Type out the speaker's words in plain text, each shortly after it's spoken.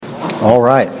All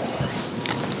right.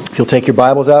 If you'll take your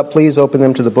Bibles out, please open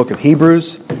them to the book of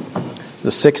Hebrews, the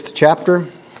 6th chapter.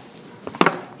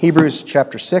 Hebrews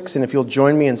chapter 6, and if you'll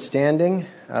join me in standing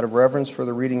out of reverence for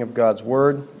the reading of God's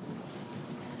Word.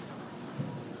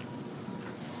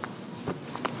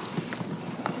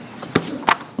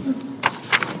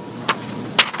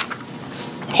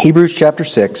 Hebrews chapter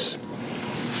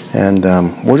 6, and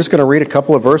we're just going to read a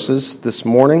couple of verses this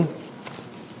morning,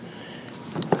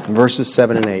 verses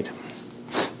 7 and 8.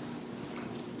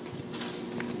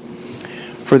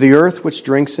 For the earth which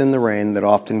drinks in the rain that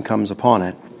often comes upon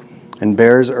it, and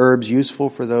bears herbs useful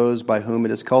for those by whom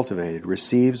it is cultivated,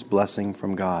 receives blessing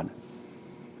from God.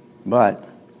 But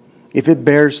if it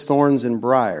bears thorns and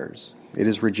briars, it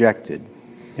is rejected,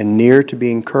 and near to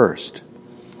being cursed,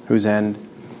 whose end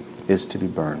is to be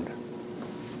burned.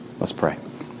 Let's pray.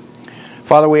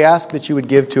 Father, we ask that you would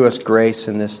give to us grace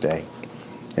in this day,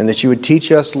 and that you would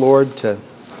teach us, Lord, to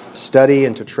study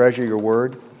and to treasure your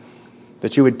word,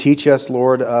 that you would teach us,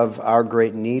 Lord, of our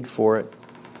great need for it,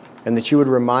 and that you would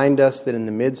remind us that in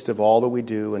the midst of all that we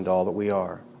do and all that we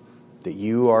are, that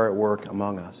you are at work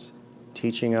among us,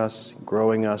 teaching us,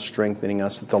 growing us, strengthening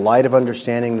us, that the light of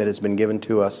understanding that has been given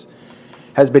to us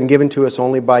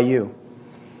only by you,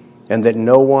 and that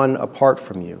no one apart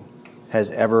from you has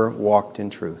ever walked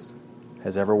in truth,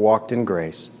 has ever walked in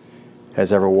grace,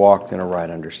 has ever walked in a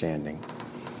right understanding.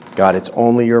 God, it's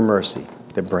only your mercy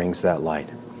that brings that light.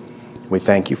 We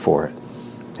thank you for it,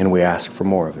 and we ask for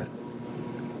more of it.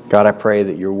 God, I pray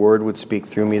that your word would speak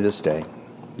through me this day,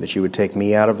 that you would take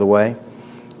me out of the way,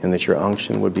 and that your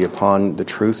unction would be upon the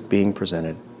truth being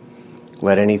presented.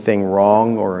 Let anything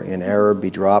wrong or in error be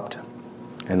dropped,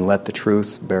 and let the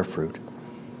truth bear fruit.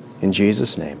 In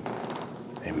Jesus' name,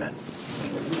 amen.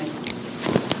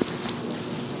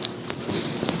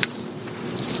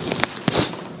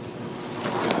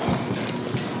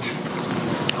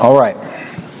 All right.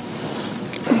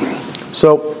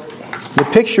 So, the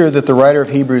picture that the writer of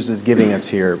Hebrews is giving us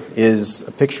here is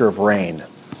a picture of rain.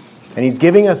 And he's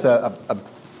giving us a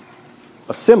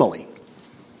simile,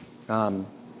 an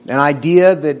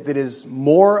idea that is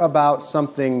more about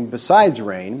something besides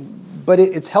rain, but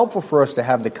it's helpful for us to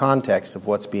have the context of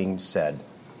what's being said.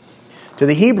 To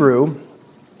the Hebrew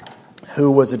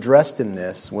who was addressed in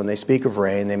this, when they speak of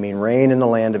rain, they mean rain in the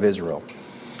land of Israel.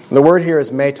 And the word here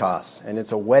is metos, and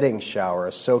it's a wetting shower,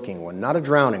 a soaking one, not a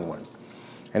drowning one.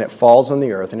 And it falls on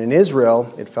the earth. And in Israel,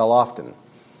 it fell often.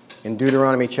 In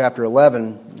Deuteronomy chapter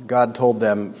 11, God told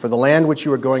them, "For the land which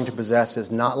you are going to possess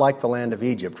is not like the land of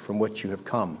Egypt from which you have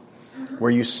come,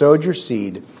 where you sowed your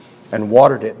seed and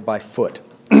watered it by foot,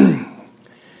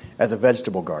 as a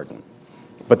vegetable garden.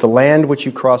 But the land which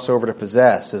you cross over to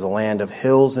possess is a land of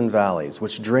hills and valleys,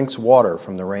 which drinks water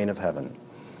from the rain of heaven,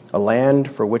 a land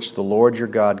for which the Lord your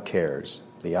God cares.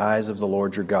 The eyes of the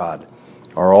Lord your God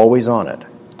are always on it,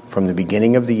 from the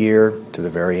beginning of the year to the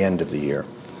very end of the year."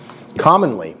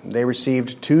 Commonly, they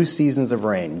received 2 seasons of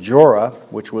rain. Jorah,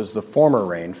 which was the former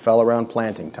rain, fell around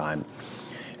planting time,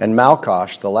 and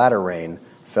Malkosh, the latter rain,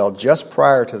 fell just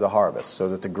prior to the harvest, so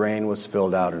that the grain was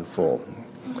filled out in full.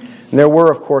 And there were,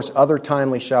 of course, other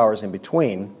timely showers in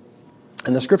between,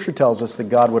 and the Scripture tells us that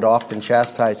God would often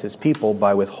chastise his people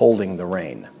by withholding the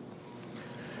rain.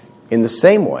 In the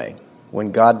same way,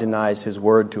 when God denies his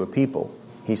word to a people,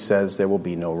 he says there will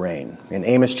be no rain. In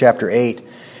Amos chapter 8,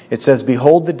 it says,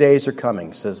 "Behold, the days are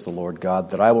coming, says the Lord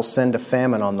God, that I will send a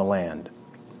famine on the land,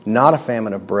 not a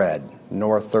famine of bread,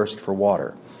 nor a thirst for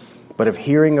water, but of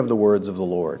hearing of the words of the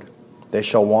Lord. They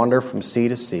shall wander from sea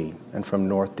to sea, and from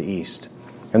north to east.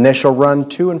 And they shall run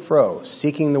to and fro,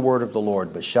 seeking the word of the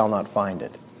Lord, but shall not find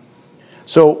it."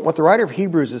 So what the writer of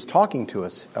Hebrews is talking to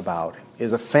us about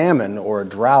is a famine or a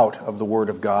drought of the word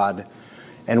of God,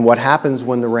 and what happens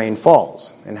when the rain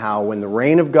falls, and how when the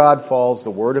rain of God falls,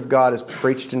 the word of God is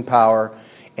preached in power,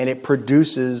 and it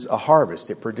produces a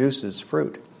harvest. It produces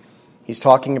fruit. He's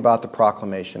talking about the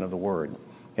proclamation of the word.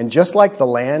 And just like the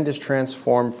land is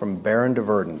transformed from barren to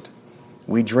verdant,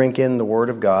 we drink in the word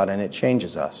of God and it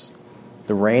changes us.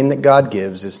 The rain that God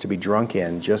gives is to be drunk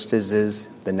in, just as is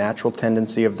the natural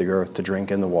tendency of the earth to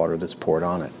drink in the water that's poured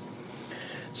on it.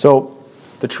 So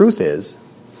the truth is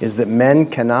that men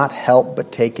cannot help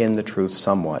but take in the truth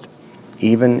somewhat,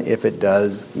 even if it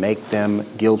does make them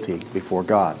guilty before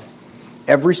God.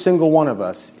 Every single one of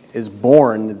us is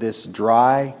born this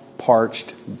dry,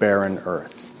 parched, barren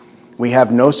earth. We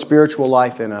have no spiritual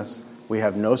life in us. We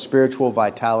have no spiritual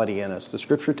vitality in us. The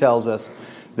Scripture tells us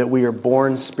that we are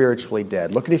born spiritually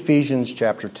dead. Look at Ephesians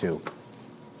chapter 2.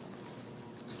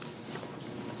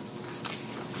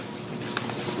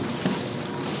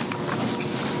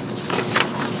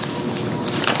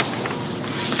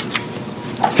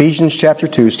 Ephesians chapter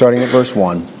 2, starting at verse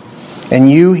 1. And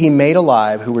you he made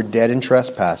alive who were dead in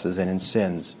trespasses and in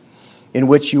sins, in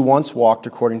which you once walked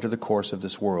according to the course of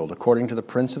this world, according to the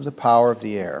prince of the power of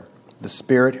the air, the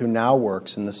spirit who now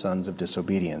works in the sons of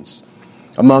disobedience,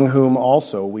 among whom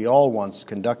also we all once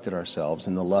conducted ourselves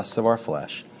in the lusts of our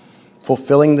flesh,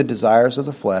 fulfilling the desires of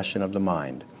the flesh and of the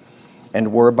mind,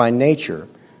 and were by nature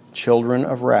children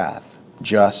of wrath,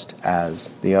 just as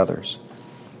the others.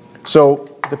 So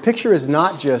the picture is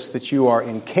not just that you are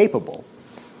incapable.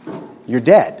 You're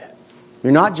dead.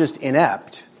 You're not just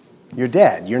inept. You're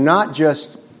dead. You're not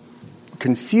just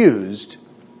confused.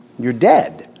 You're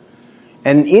dead.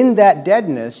 And in that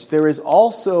deadness, there is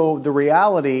also the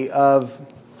reality of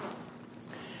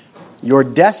your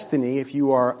destiny if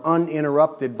you are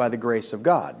uninterrupted by the grace of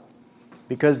God.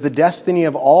 Because the destiny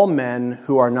of all men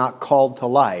who are not called to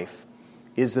life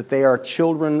is that they are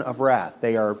children of wrath.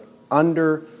 They are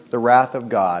under the wrath of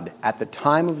God at the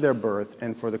time of their birth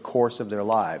and for the course of their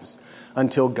lives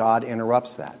until God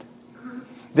interrupts that.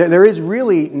 There is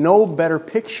really no better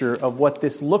picture of what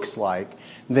this looks like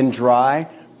than dry,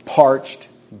 parched,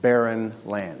 barren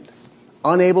land.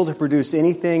 Unable to produce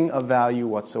anything of value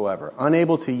whatsoever.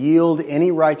 Unable to yield any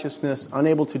righteousness.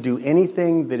 Unable to do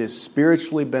anything that is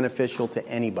spiritually beneficial to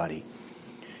anybody.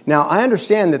 Now, I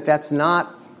understand that that's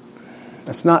not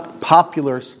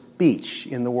popular speech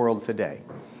in the world today.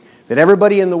 That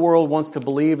everybody in the world wants to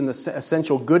believe in the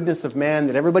essential goodness of man.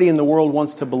 That everybody in the world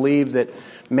wants to believe that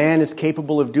man is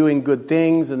capable of doing good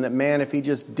things. And that man, if he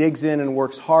just digs in and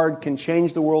works hard, can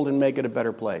change the world and make it a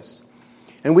better place.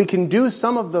 And we can do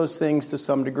some of those things to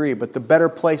some degree. But the better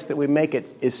place that we make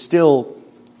it is still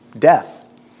death.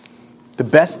 The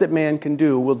best that man can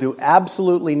do will do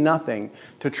absolutely nothing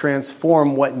to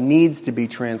transform what needs to be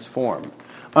transformed.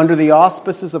 Under the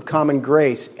auspices of common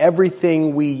grace,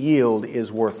 everything we yield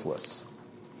is worthless.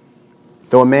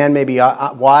 Though a man may be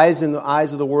wise in the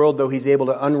eyes of the world, though he's able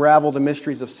to unravel the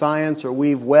mysteries of science or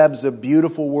weave webs of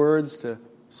beautiful words to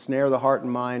snare the heart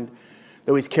and mind,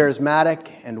 though he's charismatic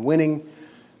and winning,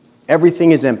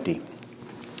 everything is empty.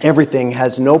 Everything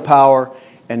has no power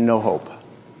and no hope.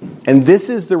 And this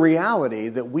is the reality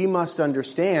that we must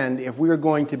understand if we are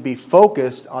going to be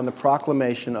focused on the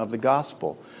proclamation of the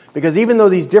gospel. Because even though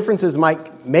these differences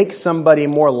might make somebody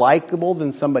more likable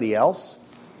than somebody else,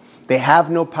 they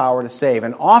have no power to save.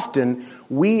 And often,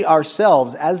 we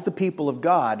ourselves, as the people of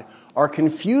God, are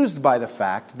confused by the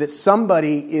fact that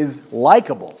somebody is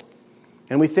likable.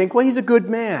 And we think, well, he's a good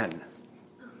man.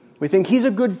 We think he's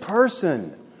a good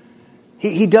person.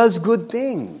 He does good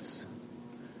things.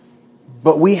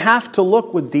 But we have to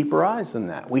look with deeper eyes than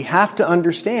that. We have to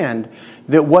understand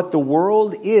that what the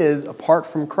world is apart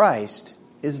from Christ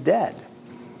is dead.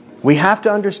 We have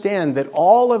to understand that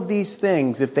all of these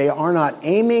things, if they are not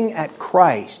aiming at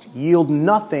Christ, yield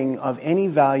nothing of any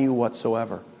value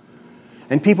whatsoever.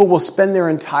 And people will spend their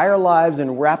entire lives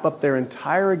and wrap up their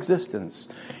entire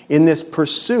existence in this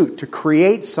pursuit to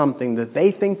create something that they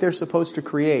think they're supposed to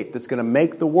create that's going to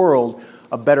make the world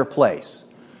a better place.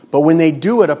 But when they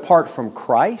do it apart from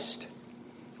Christ,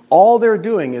 all they're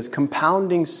doing is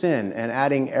compounding sin and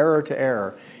adding error to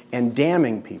error and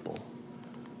damning people.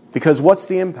 Because what's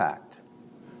the impact?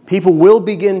 People will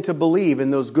begin to believe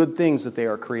in those good things that they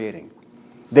are creating.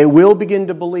 They will begin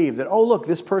to believe that, oh, look,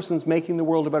 this person's making the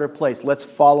world a better place. Let's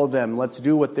follow them. Let's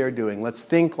do what they're doing. Let's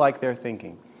think like they're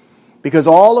thinking. Because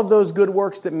all of those good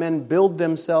works that men build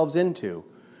themselves into,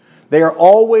 they are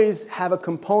always have a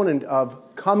component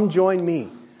of, come join me.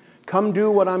 Come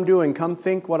do what I'm doing. Come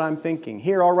think what I'm thinking.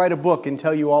 Here, I'll write a book and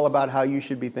tell you all about how you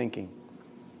should be thinking.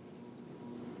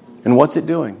 And what's it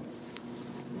doing?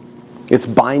 It's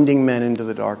binding men into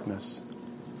the darkness.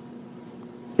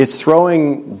 It's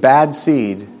throwing bad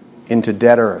seed into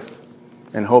dead earth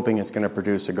and hoping it's going to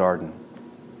produce a garden.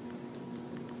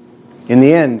 In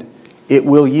the end, it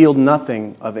will yield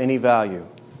nothing of any value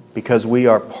because we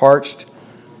are parched,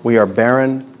 we are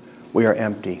barren, we are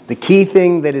empty. The key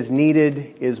thing that is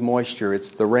needed is moisture.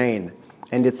 It's the rain.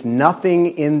 And it's nothing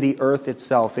in the earth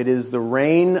itself. It is the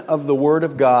rain of the Word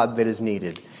of God that is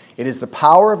needed. It is the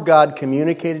power of God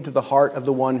communicated to the heart of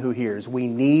the one who hears. We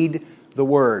need the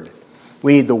Word.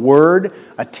 We need the Word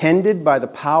attended by the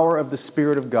power of the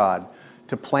Spirit of God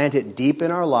to plant it deep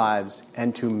in our lives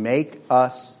and to make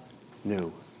us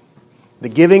new. The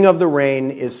giving of the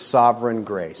rain is sovereign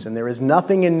grace. And there is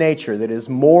nothing in nature that is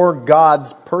more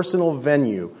God's personal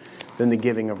venue than the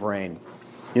giving of rain.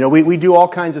 You know, we do all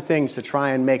kinds of things to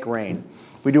try and make rain.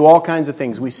 We do all kinds of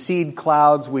things. We seed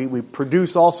clouds. We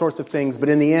produce all sorts of things. But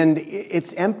in the end,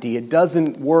 it's empty. It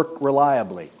doesn't work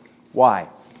reliably. Why?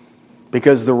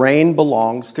 Because the rain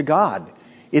belongs to God.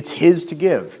 It's His to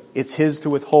give. It's His to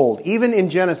withhold. Even in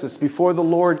Genesis, before the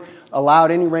Lord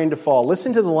allowed any rain to fall,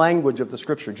 listen to the language of the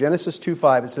Scripture. Genesis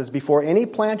 2:5, it says, "Before any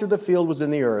plant of the field was in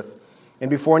the earth, and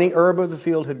before any herb of the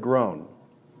field had grown,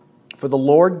 for the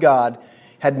Lord God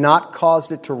had not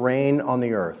caused it to rain on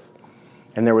the earth,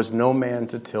 and there was no man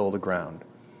to till the ground."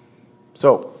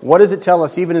 So, what does it tell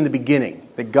us even in the beginning?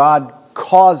 That God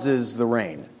causes the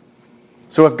rain.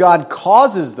 So if God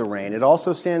causes the rain, it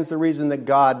also stands to reason that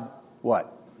God,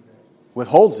 what?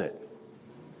 Withholds it.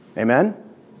 Amen?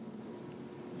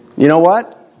 You know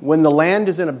what? When the land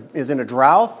is in a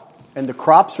drought and the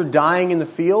crops are dying in the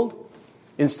field,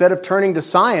 instead of turning to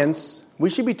science, we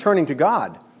should be turning to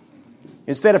God.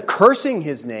 Instead of cursing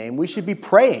His name, we should be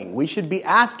praying. We should be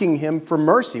asking Him for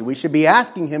mercy. We should be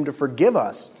asking Him to forgive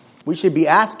us. We should be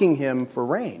asking Him for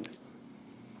rain.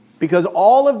 Because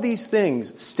all of these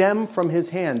things stem from His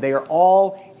hand. They are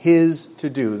all His to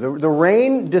do. The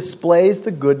rain displays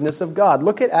the goodness of God.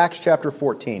 Look at Acts chapter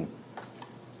 14.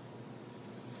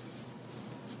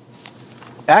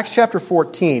 Acts chapter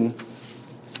 14,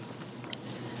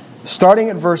 starting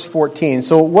at verse 14.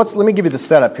 So let me give you the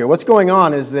setup here. What's going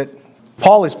on is that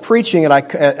Paul is preaching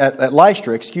at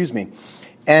Lystra,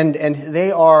 and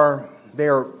they are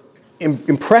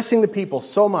impressing the people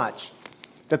so much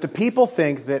that the people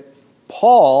think that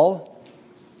Paul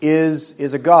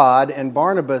is a god and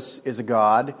Barnabas is a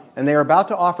god, and they are about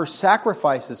to offer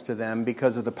sacrifices to them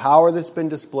because of the power that's been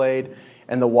displayed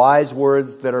and the wise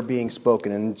words that are being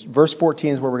spoken. And verse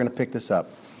 14 is where we're going to pick this up.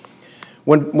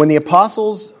 When the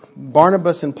apostles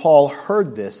Barnabas and Paul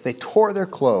heard this, they tore their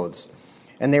clothes,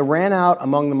 and they ran out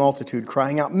among the multitude,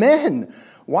 crying out, "Men,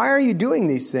 why are you doing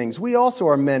these things? We also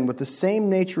are men with the same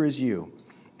nature as you,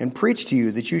 and preach to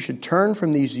you that you should turn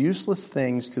from these useless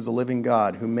things to the living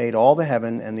God, who made all the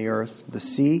heaven and the earth, the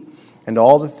sea, and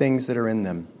all the things that are in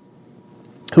them,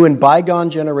 who in bygone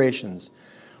generations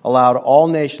allowed all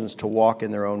nations to walk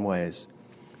in their own ways.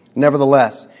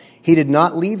 Nevertheless, He did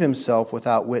not leave Himself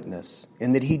without witness,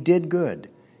 in that He did good.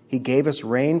 He gave us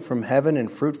rain from heaven in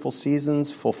fruitful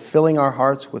seasons, fulfilling our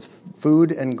hearts with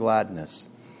food and gladness."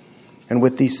 And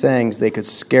with these sayings, they could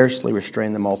scarcely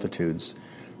restrain the multitudes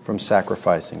from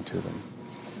sacrificing to them.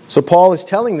 So Paul is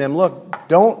telling them, look,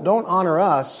 don't honor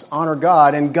us, honor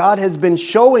God. And God has been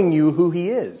showing you who He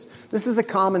is. This is a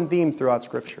common theme throughout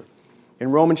Scripture.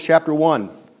 In Romans chapter 1,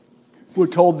 we're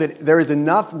told that there is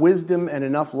enough wisdom and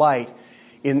enough light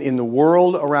in the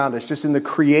world around us, just in the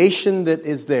creation that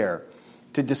is there,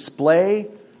 to display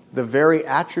the very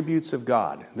attributes of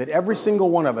God. That every single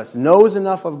one of us knows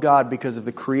enough of God because of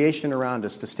the creation around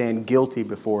us to stand guilty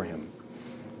before Him.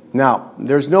 Now,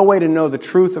 there's no way to know the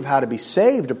truth of how to be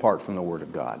saved apart from the Word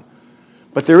of God.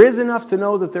 But there is enough to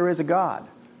know that there is a God.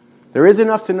 There is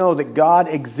enough to know that God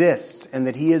exists and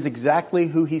that He is exactly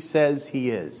who He says He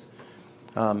is.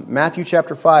 Matthew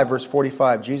chapter 5, verse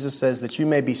 45, Jesus says that you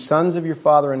may be sons of your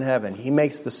Father in heaven. He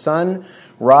makes the sun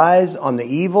rise on the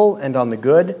evil and on the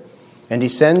good, and He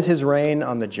sends His rain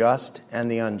on the just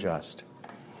and the unjust.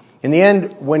 In the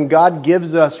end, when God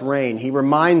gives us rain, He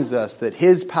reminds us that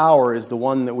His power is the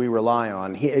one that we rely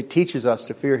on. It teaches us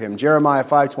to fear Him. Jeremiah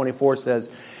 5:24 says,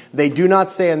 "They do not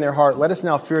say in their heart, 'Let us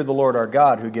now fear the Lord our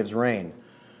God, who gives rain,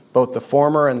 both the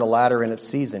former and the latter in its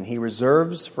season. He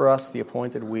reserves for us the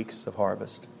appointed weeks of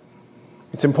harvest.'"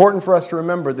 It's important for us to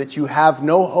remember that you have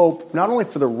no hope, not only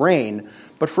for the rain,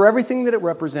 but for everything that it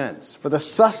represents, for the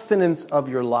sustenance of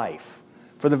your life.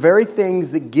 For the very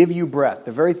things that give you breath,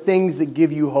 the very things that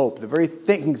give you hope, the very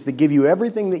things that give you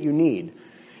everything that you need,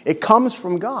 it comes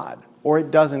from God or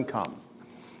it doesn't come.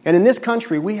 And in this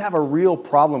country, we have a real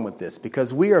problem with this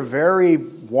because we are very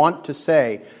wont to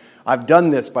say, "I've done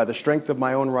this by the strength of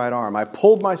my own right arm. I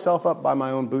pulled myself up by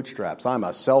my own bootstraps. I'm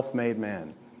a self-made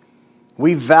man."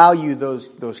 We value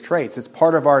those traits. It's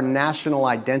part of our national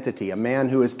identity, a man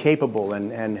who is capable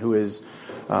and who is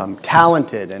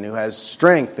talented and who has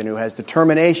strength and who has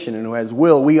determination and who has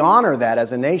will. We honor that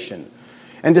as a nation.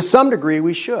 And to some degree,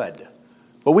 we should.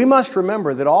 But we must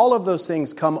remember that all of those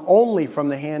things come only from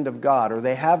the hand of God, or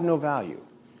they have no value.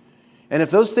 And if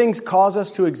those things cause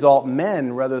us to exalt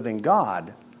men rather than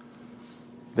God,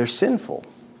 they're sinful.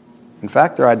 In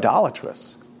fact, they're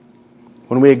idolatrous.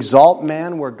 When we exalt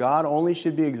man where God only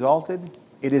should be exalted,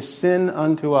 it is sin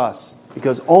unto us,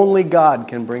 because only God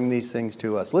can bring these things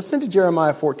to us. Listen to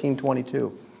Jeremiah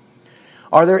 14:22.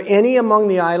 "Are there any among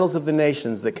the idols of the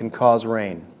nations that can cause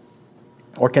rain?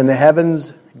 Or can the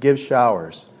heavens give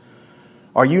showers?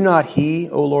 Are you not He,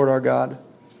 O Lord our God?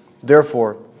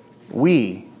 Therefore,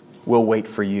 we will wait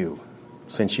for you,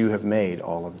 since you have made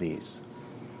all of these."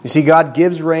 You see, God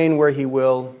gives rain where He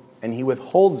will, and He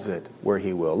withholds it where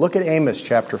He will. Look at Amos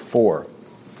chapter 4.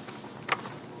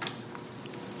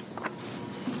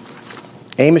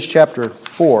 Amos chapter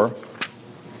 4,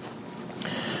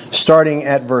 starting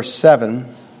at verse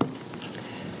 7,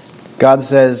 God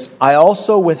says, I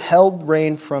also withheld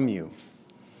rain from you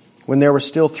when there were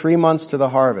still 3 months to the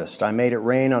harvest. I made it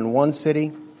rain on one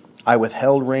city. I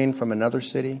withheld rain from another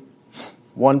city.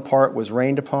 One part was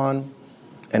rained upon,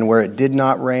 and where it did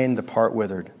not rain, the part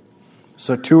withered.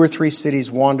 So 2 or 3 cities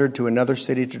wandered to another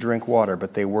city to drink water,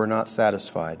 but they were not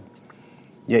satisfied.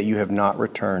 Yet you have not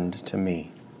returned to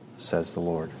me, says the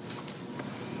Lord.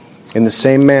 In the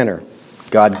same manner,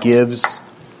 God gives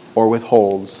or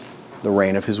withholds the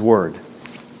rain of his word.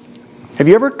 Have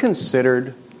you ever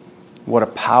considered what a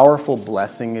powerful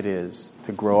blessing it is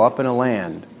to grow up in a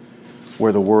land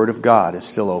where the word of God is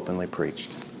still openly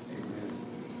preached?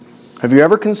 Have you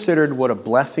ever considered what a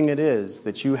blessing it is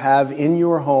that you have in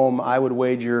your home, I would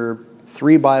wager,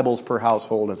 3 Bibles per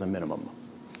household as a minimum?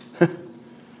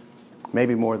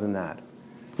 Maybe more than that.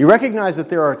 You recognize that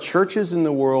there are churches in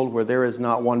the world where there is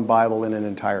not one Bible in an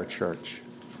entire church,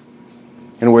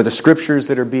 and where the scriptures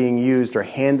that are being used are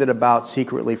handed about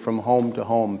secretly from home to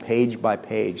home, page by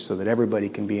page, so that everybody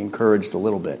can be encouraged a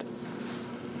little bit.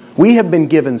 We have been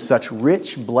given such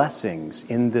rich blessings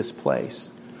in this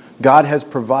place. God has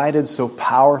provided so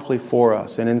powerfully for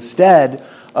us, and instead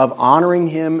of honoring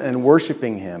him and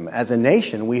worshiping him, as a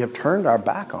nation, we have turned our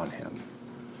back on him.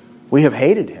 We have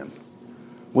hated him.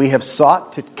 We have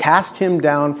sought to cast him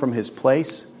down from his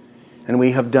place, and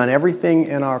we have done everything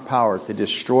in our power to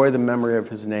destroy the memory of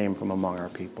his name from among our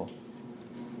people.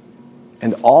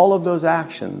 And all of those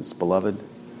actions, beloved,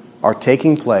 are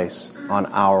taking place on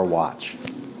our watch.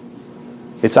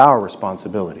 It's our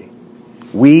responsibility.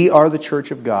 We are the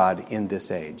church of God in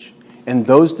this age. And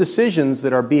those decisions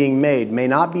that are being made may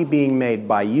not be being made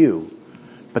by you,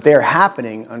 but they are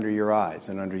happening under your eyes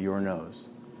and under your nose.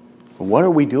 What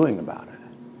are we doing about it?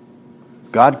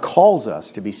 God calls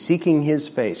us to be seeking his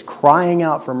face, crying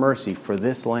out for mercy for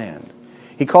this land.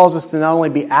 He calls us to not only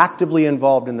be actively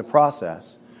involved in the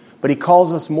process, but he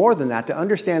calls us more than that to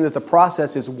understand that the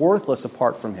process is worthless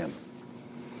apart from him.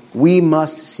 We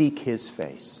must seek his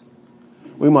face.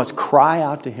 We must cry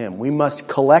out to him. We must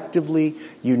collectively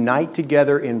unite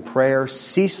together in prayer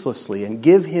ceaselessly and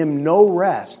give him no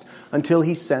rest until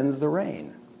he sends the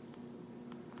rain.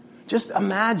 Just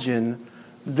imagine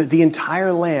the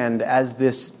entire land as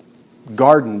this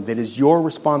garden that is your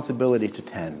responsibility to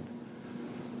tend.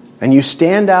 And you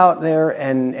stand out there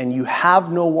and you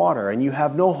have no water, and you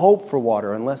have no hope for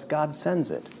water unless God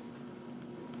sends it.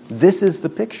 This is the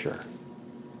picture.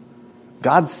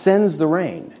 God sends the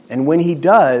rain, and when he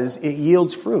does, it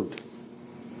yields fruit.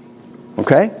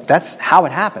 Okay? That's how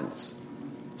it happens.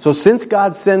 So since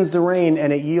God sends the rain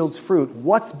and it yields fruit,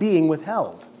 what's being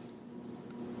withheld?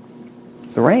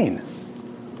 The rain.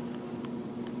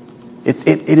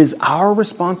 It is our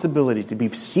responsibility to be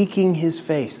seeking his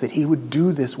face, that he would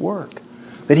do this work,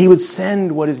 that he would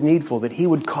send what is needful, that he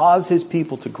would cause his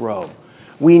people to grow.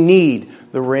 We need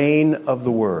the rain of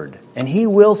the word, and he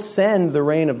will send the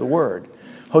rain of the word.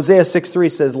 Hosea 6:3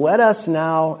 says, let us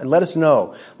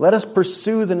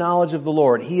pursue the knowledge of the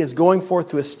Lord. He is going forth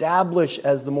to establish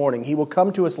as the morning. He will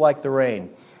come to us like the rain,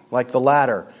 like the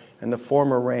latter and the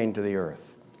former rain to the earth.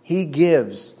 He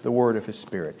gives the word of his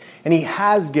Spirit. And he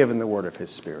has given the word of his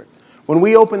Spirit. When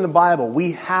we open the Bible,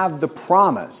 we have the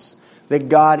promise that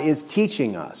God is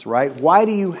teaching us, right? Why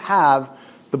do you have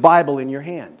the Bible in your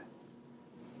hand?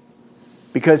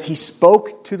 Because he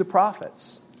spoke to the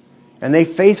prophets, and they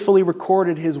faithfully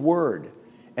recorded his word,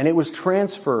 and it was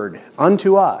transferred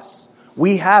unto us.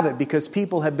 We have it because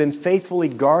people have been faithfully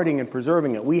guarding and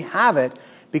preserving it. We have it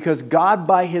because God,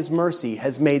 by his mercy,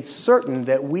 has made certain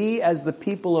that we, as the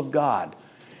people of God,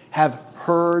 have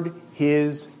heard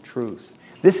his truth.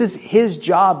 This is his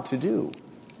job to do.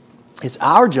 It's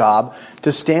our job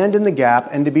to stand in the gap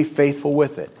and to be faithful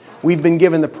with it. We've been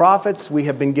given the prophets. We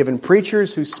have been given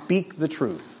preachers who speak the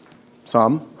truth.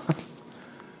 Some.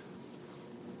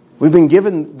 We've been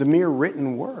given the mere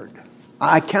written word.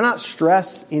 I cannot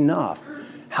stress enough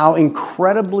how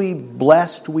incredibly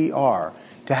blessed we are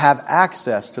to have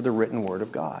access to the written word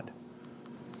of God.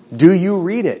 Do you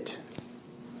read it?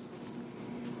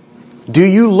 Do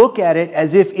you look at it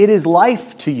as if it is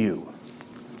life to you?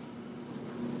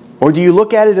 Or do you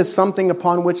look at it as something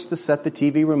upon which to set the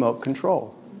TV remote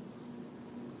control?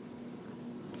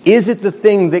 Is it the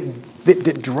thing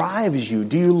that drives you?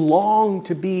 Do you long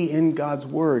to be in God's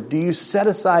word? Do you set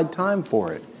aside time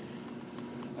for it?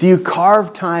 Do you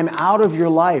carve time out of your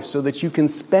life so that you can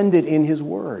spend it in his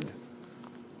word?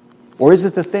 Or is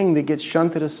it the thing that gets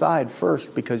shunted aside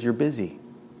first because you're busy?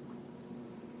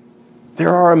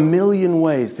 There are a million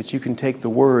ways that you can take the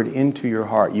Word into your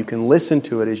heart. You can listen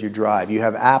to it as you drive. You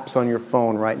have apps on your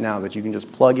phone right now that you can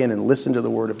just plug in and listen to the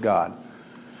Word of God.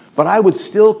 But I would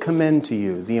still commend to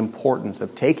you the importance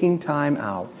of taking time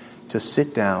out to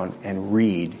sit down and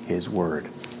read His Word.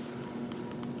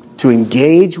 To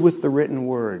engage with the written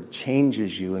Word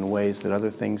changes you in ways that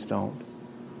other things don't.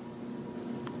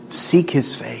 Seek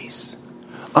His face.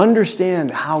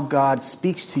 Understand how God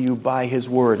speaks to you by His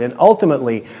Word. And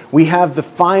ultimately, we have the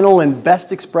final and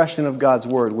best expression of God's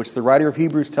Word, which the writer of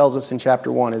Hebrews tells us in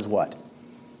chapter 1 is what?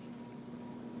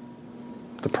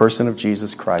 The person of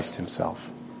Jesus Christ Himself.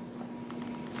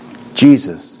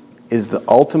 Jesus is the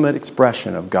ultimate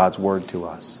expression of God's Word to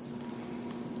us.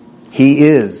 He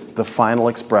is the final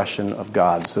expression of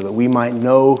God so that we might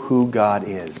know who God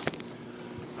is.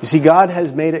 You see, God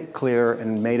has made it clear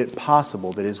and made it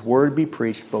possible that His Word be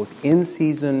preached both in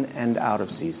season and out of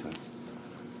season.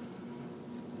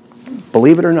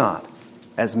 Believe it or not,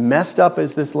 as messed up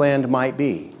as this land might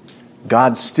be,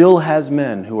 God still has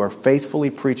men who are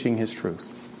faithfully preaching His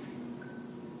truth.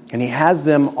 And He has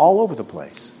them all over the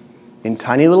place, in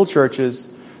tiny little churches,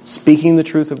 speaking the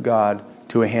truth of God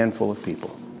to a handful of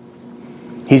people.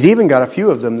 He's even got a few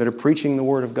of them that are preaching the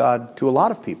Word of God to a lot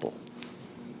of people.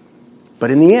 But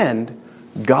in the end,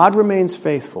 God remains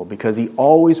faithful because He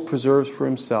always preserves for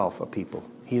Himself a people.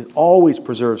 He always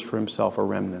preserves for Himself a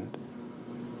remnant.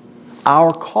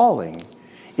 Our calling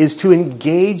is to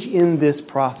engage in this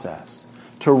process,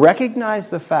 to recognize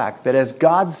the fact that as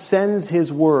God sends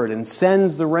His Word and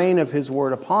sends the rain of His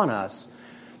Word upon us,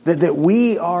 that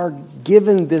we are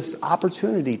given this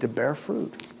opportunity to bear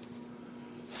fruit.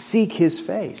 Seek His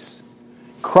face.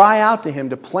 Cry out to Him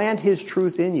to plant His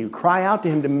truth in you. Cry out to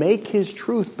Him to make His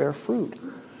truth bear fruit.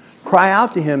 Cry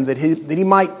out to Him that He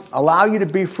might allow you to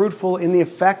be fruitful in the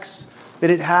effects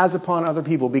that it has upon other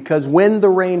people. Because when the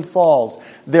rain falls,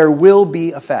 there will be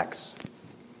effects.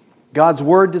 God's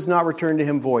Word does not return to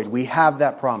Him void. We have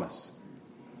that promise.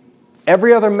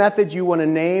 Every other method you want to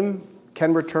name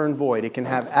can return void. It can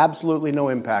have absolutely no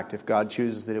impact if God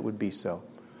chooses that it would be so.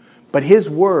 But His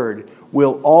Word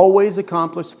will always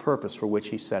accomplish the purpose for which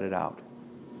He set it out.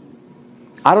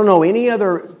 I don't know any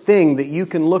other thing that you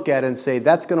can look at and say,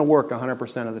 that's going to work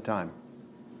 100% of the time.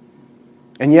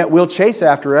 And yet we'll chase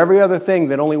after every other thing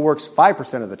that only works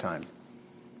 5% of the time.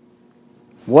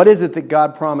 What is it that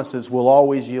God promises will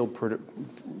always yield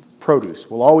produce,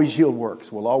 will always yield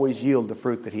works, will always yield the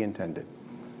fruit that He intended?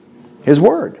 His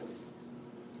Word.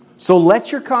 So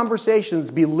let your conversations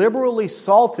be liberally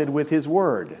salted with His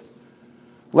Word.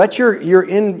 Let your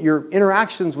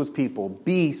interactions with people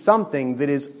be something that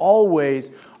is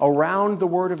always around the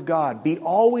Word of God. Be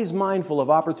always mindful of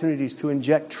opportunities to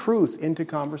inject truth into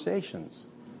conversations.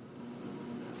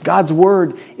 God's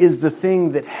Word is the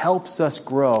thing that helps us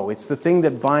grow. It's the thing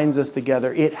that binds us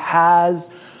together. It has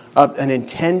an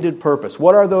intended purpose.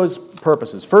 What are those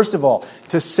purposes? First of all,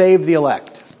 to save the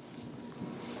elect.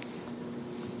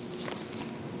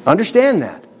 Understand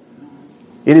that.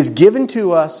 It is given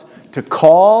to us to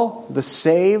call the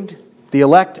saved, the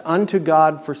elect unto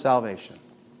God for salvation.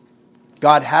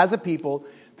 God has a people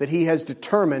that He has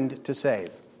determined to save.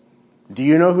 Do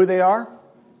you know who they are?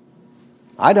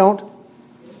 I don't.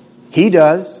 He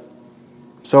does.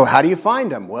 So how do you find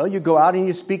them? Well, you go out and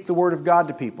you speak the Word of God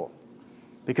to people.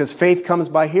 Because faith comes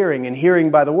by hearing, and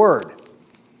hearing by the Word.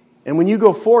 And when you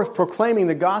go forth proclaiming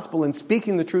the gospel and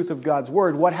speaking the truth of God's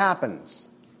Word, what happens?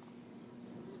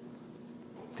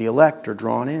 The elect are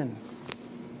drawn in.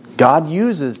 God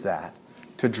uses that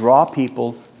to draw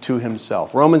people to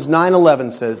Himself. Romans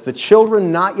 9:11 says, "The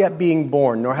children not yet being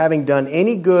born, nor having done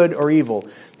any good or evil,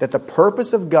 that the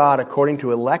purpose of God according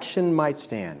to election might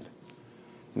stand,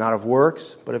 not of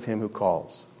works, but of Him who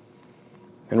calls."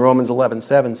 And Romans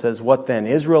 11:7 says, "What then?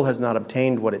 Israel has not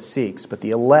obtained what it seeks, but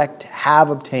the elect have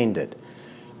obtained it,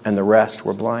 and the rest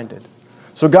were blinded."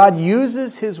 So God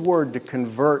uses His Word to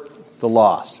convert the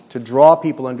lost, to draw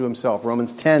people unto Himself.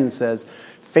 Romans 10 says,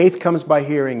 faith comes by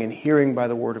hearing, and hearing by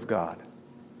the Word of God.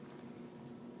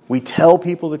 We tell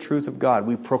people the truth of God.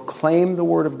 We proclaim the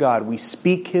Word of God. We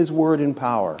speak His Word in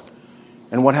power.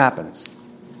 And what happens?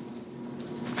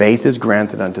 Faith is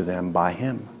granted unto them by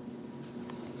Him.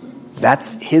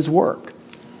 That's His work.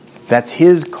 That's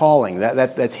His calling.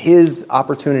 That's His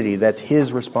opportunity. That's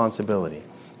His responsibility.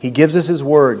 He gives us His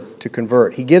Word to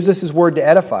convert. He gives us His Word to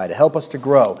edify, to help us to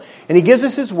grow. And He gives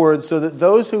us His Word so that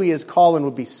those who He is calling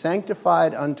would be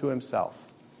sanctified unto Himself.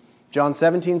 John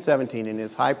 17:17, in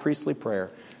His high priestly prayer,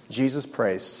 Jesus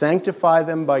prays, "Sanctify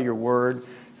them by your Word,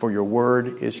 for your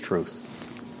Word is truth."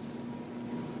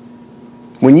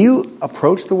 When you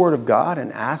approach the Word of God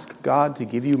and ask God to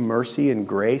give you mercy and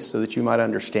grace so that you might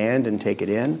understand and take it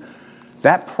in,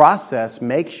 that process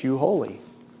makes you holy.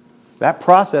 That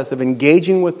process of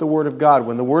engaging with the Word of God,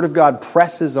 when the Word of God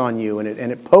presses on you and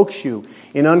it pokes you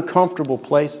in uncomfortable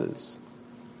places,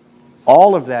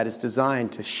 all of that is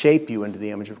designed to shape you into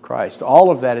the image of Christ. All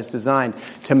of that is designed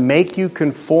to make you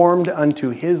conformed unto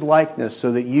His likeness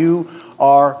so that you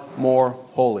are more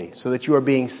holy, so that you are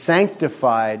being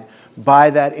sanctified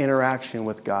by that interaction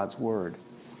with God's Word.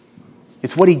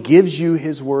 It's what He gives you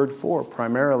His Word for,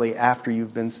 primarily after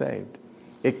you've been saved.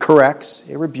 It corrects,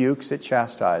 it rebukes, it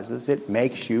chastises, it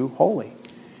makes you holy.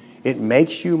 It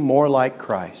makes you more like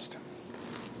Christ.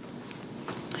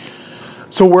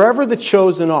 So wherever the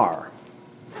chosen are,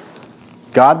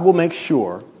 God will make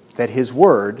sure that His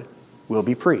Word will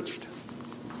be preached.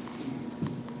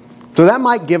 So that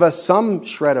might give us some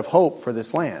shred of hope for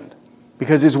this land,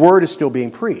 because His Word is still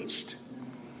being preached.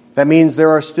 That means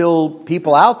there are still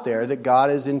people out there that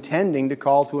God is intending to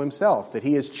call to Himself, that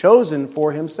He has chosen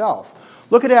for Himself.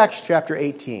 Look at Acts chapter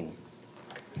 18.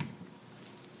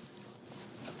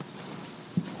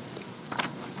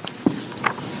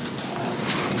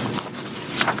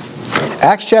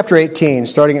 Acts chapter 18,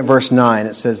 starting at verse 9,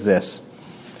 it says this.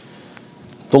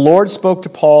 The Lord spoke to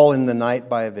Paul in the night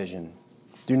by a vision.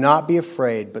 Do not be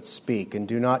afraid, but speak, and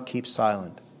do not keep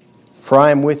silent. For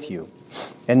I am with you,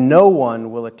 and no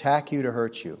one will attack you to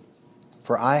hurt you.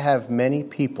 For I have many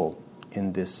people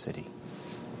in this city.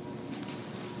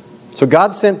 So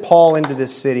God sent Paul into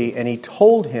this city, and He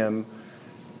told him,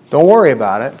 don't worry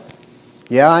about it.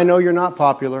 Yeah, I know you're not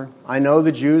popular. I know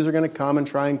the Jews are going to come and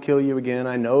try and kill you again.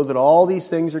 I know that all these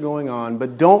things are going on.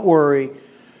 But don't worry.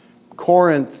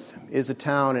 Corinth is a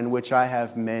town in which I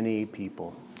have many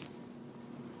people.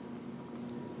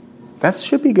 That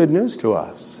should be good news to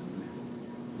us.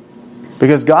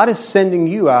 Because God is sending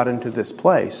you out into this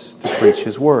place to preach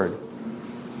His Word.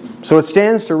 So it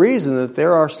stands to reason that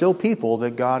there are still people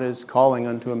that God is calling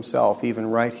unto Himself, even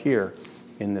right here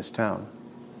in this town.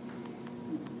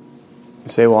 You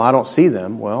say, well, I don't see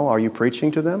them. Well, are you preaching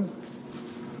to them?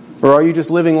 Or are you just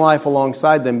living life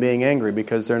alongside them being angry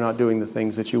because they're not doing the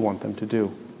things that you want them to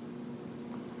do?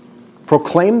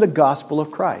 Proclaim the gospel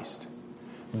of Christ.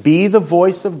 Be the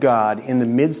voice of God in the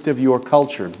midst of your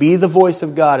culture. Be the voice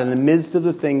of God in the midst of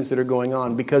the things that are going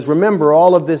on. Because remember,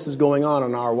 all of this is going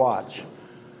on our watch.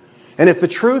 And if the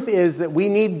truth is that we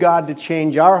need God to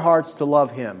change our hearts to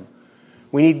love Him,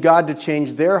 we need God to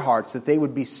change their hearts that they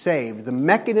would be saved. The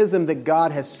mechanism that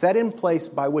God has set in place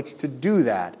by which to do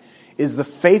that is the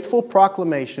faithful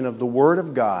proclamation of the Word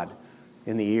of God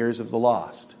in the ears of the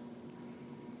lost.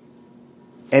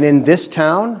 And in this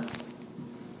town,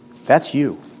 that's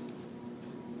you.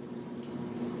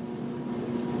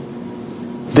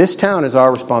 This town is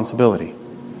our responsibility.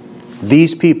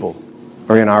 These people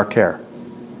are in our care.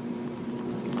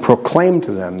 Proclaim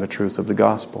to them the truth of the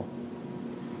gospel.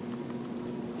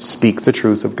 Speak the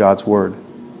truth of God's Word.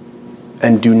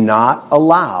 And do not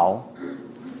allow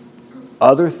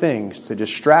other things to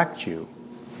distract you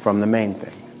from the main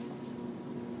thing.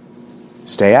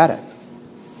 Stay at it.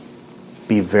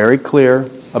 Be very clear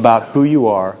about who you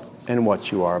are and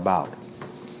what you are about.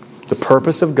 The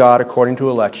purpose of God according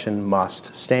to election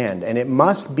must stand. And it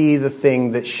must be the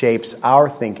thing that shapes our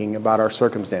thinking about our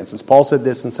circumstances. Paul said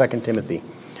this in 2 Timothy.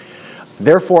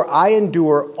 Therefore I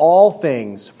endure all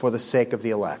things for the sake of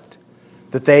the elect,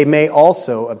 that they may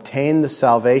also obtain the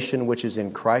salvation which is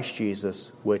in Christ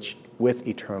Jesus, which with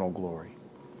eternal glory.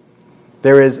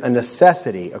 There is a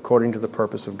necessity according to the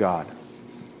purpose of God.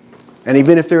 And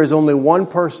even if there is only one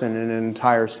person in an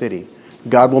entire city,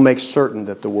 God will make certain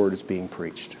that the Word is being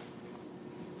preached.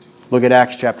 Look at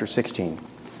Acts chapter 16.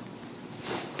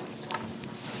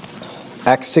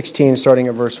 Acts 16, starting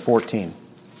at verse 14.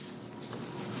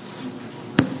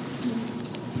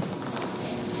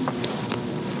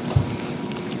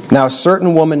 Now a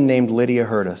certain woman named Lydia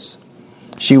heard us.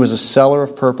 She was a seller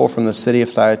of purple from the city of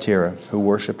Thyatira, who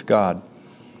worshipped God.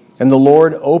 And the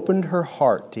Lord opened her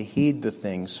heart to heed the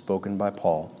things spoken by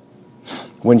Paul.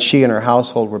 When she and her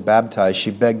household were baptized,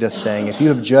 she begged us, saying, if you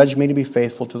have judged me to be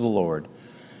faithful to the Lord,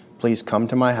 please come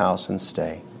to my house and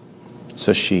stay.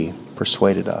 So she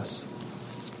persuaded us.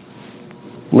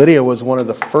 Lydia was one of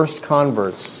the first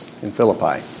converts in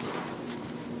Philippi.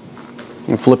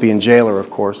 The Philippian jailer,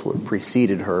 of course,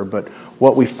 preceded her. But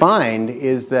what we find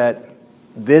is that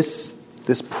this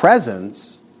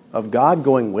presence of God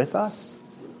going with us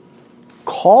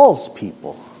calls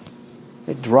people.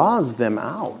 It draws them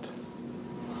out.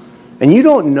 And you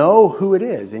don't know who it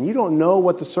is, and you don't know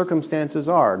what the circumstances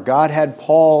are. God had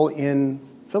Paul in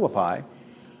Philippi,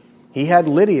 He had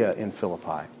Lydia in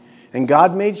Philippi. And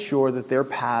God made sure that their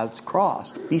paths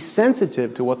crossed. Be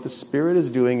sensitive to what the Spirit is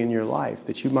doing in your life,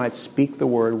 that you might speak the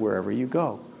word wherever you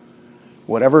go.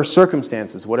 Whatever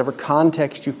circumstances, whatever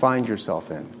context you find yourself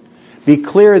in. Be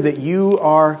clear that you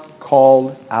are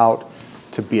called out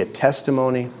to be a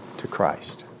testimony to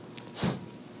Christ.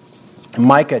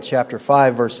 Micah chapter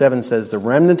 5 verse 7 says, "The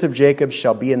remnant of Jacob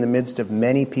shall be in the midst of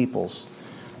many peoples,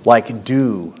 like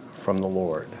dew from the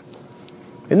Lord."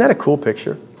 Isn't that a cool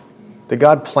picture? That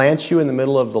God plants you in the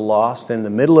middle of the lost, in the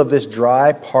middle of this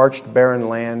dry, parched, barren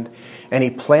land, and He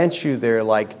plants you there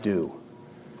like dew.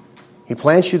 He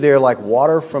plants you there like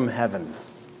water from heaven.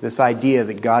 This idea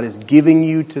that God is giving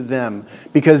you to them,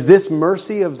 because this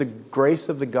mercy of the grace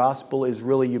of the gospel is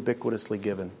really ubiquitously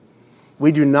given.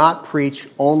 We do not preach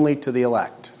only to the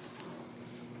elect.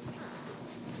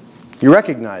 You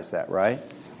recognize that, right?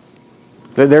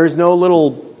 That there is no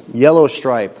little yellow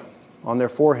stripe on their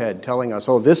forehead telling us,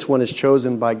 oh, this one is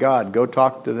chosen by God. Go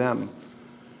talk to them.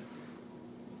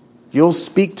 You'll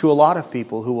speak to a lot of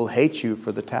people who will hate you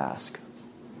for the task.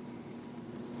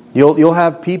 You'll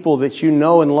have people that you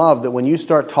know and love that when you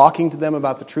start talking to them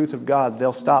about the truth of God,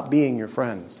 they'll stop being your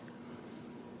friends.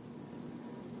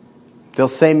 They'll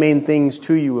say mean things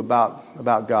to you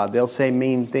about God. They'll say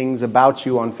mean things about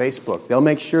you on Facebook. They'll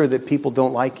make sure that people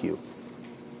don't like you.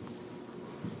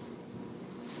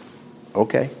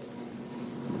 Okay.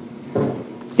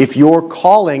 If your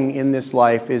calling in this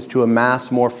life is to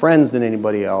amass more friends than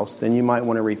anybody else, then you might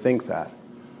want to rethink that.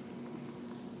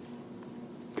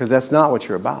 Because that's not what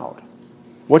you're about.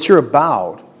 What you're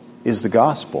about is the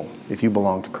gospel if you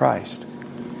belong to Christ.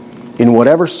 In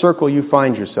whatever circle you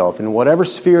find yourself, in whatever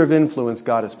sphere of influence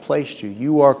God has placed you,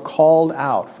 you are called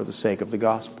out for the sake of the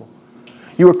gospel.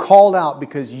 You are called out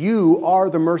because you are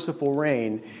the merciful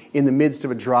rain in the midst of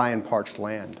a dry and parched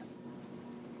land.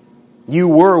 You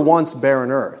were once barren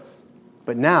earth,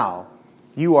 but now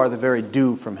you are the very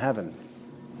dew from heaven,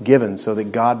 given so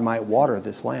that God might water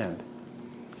this land,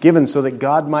 given so that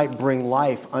God might bring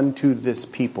life unto this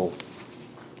people.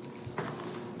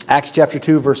 Acts chapter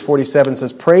 2, verse 47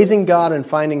 says, "Praising God and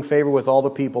finding favor with all the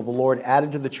people, the Lord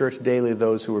added to the church daily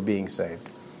those who were being saved."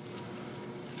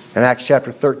 And Acts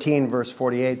chapter 13, verse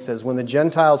 48 says, "When the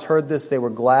Gentiles heard this, they were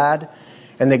glad,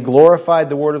 and they glorified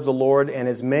the word of the Lord, and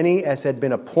as many as had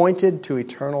been appointed to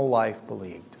eternal life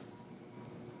believed."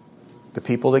 The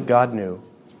people that God knew,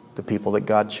 the people that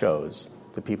God chose,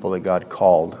 the people that God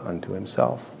called unto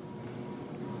Himself.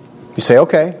 You say,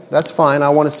 okay, that's fine. I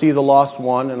want to see the lost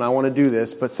one, and I want to do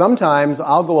this. But sometimes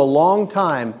I'll go a long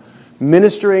time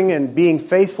ministering and being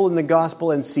faithful in the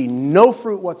gospel and see no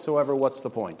fruit whatsoever. What's the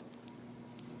point?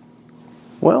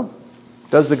 Well,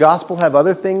 does the gospel have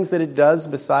other things that it does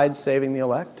besides saving the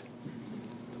elect?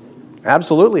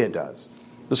 Absolutely it does.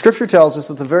 The Scripture tells us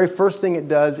that the very first thing it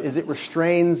does is it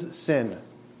restrains sin.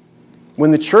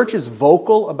 When the church is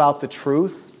vocal about the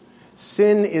truth,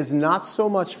 sin is not so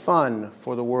much fun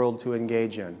for the world to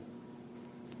engage in.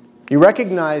 You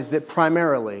recognize that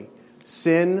primarily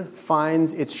sin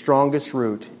finds its strongest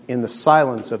root in the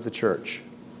silence of the church.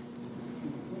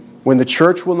 When the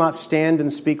church will not stand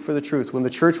and speak for the truth, when the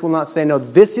church will not say, no,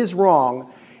 this is wrong,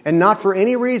 and not for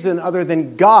any reason other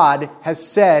than God has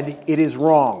said it is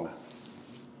wrong.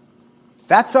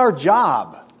 That's our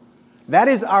job. That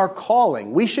is our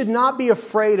calling. We should not be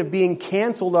afraid of being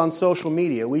canceled on social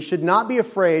media. We should not be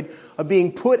afraid of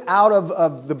being put out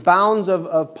of the bounds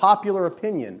of popular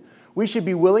opinion. We should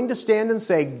be willing to stand and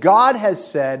say, God has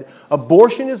said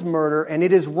abortion is murder and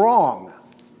it is wrong.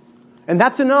 And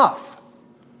that's enough.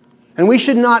 And we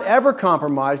should not ever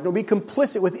compromise nor be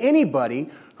complicit with anybody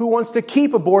who wants to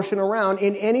keep abortion around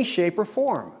in any shape or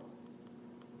form.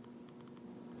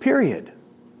 Period.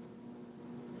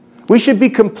 We should be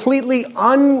completely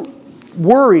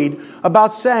unworried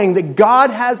about saying that God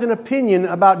has an opinion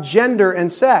about gender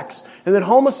and sex, and that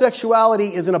homosexuality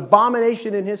is an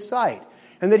abomination in His sight,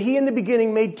 and that He in the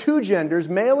beginning made two genders,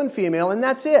 male and female, and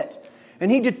that's it.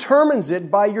 And He determines it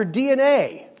by your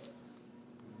DNA,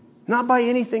 not by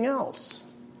anything else.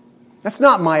 That's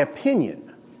not my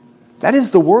opinion. That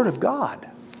is the Word of God.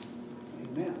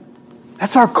 Amen.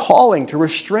 That's our calling, to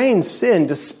restrain sin,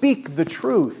 to speak the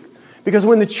truth. Because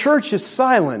when the church is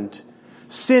silent,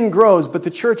 sin grows, but the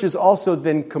church is also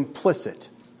then complicit.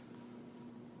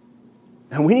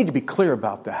 And we need to be clear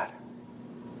about that.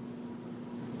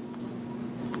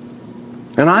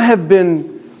 And I have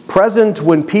been present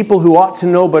when people who ought to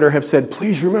know better have said,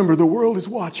 please remember the world is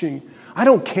watching. I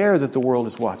don't care that the world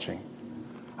is watching.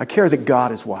 I care that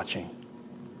God is watching.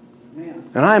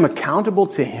 And I am accountable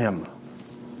to Him.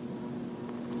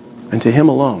 And to Him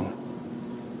alone.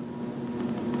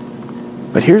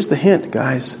 But here's the hint,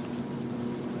 guys.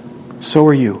 So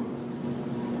are you.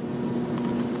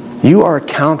 You are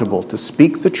accountable to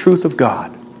speak the truth of God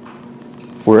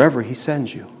wherever He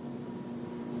sends you.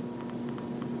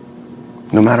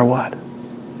 No matter what.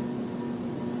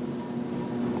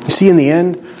 You see, in the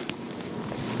end,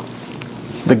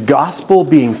 the gospel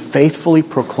being faithfully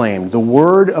proclaimed, the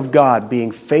word of God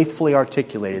being faithfully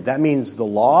articulated, that means the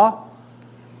law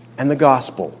and the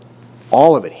gospel,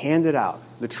 all of it handed out,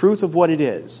 the truth of what it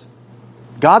is.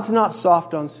 God's not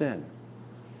soft on sin.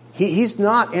 He's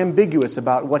not ambiguous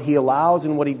about what He allows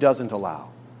and what He doesn't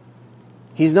allow.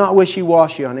 He's not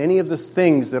wishy-washy on any of the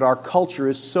things that our culture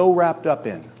is so wrapped up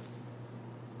in.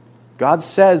 God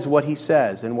says what He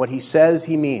says, and what He says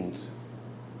He means.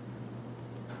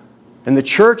 And the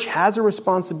church has a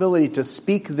responsibility to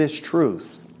speak this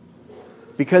truth.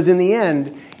 Because in the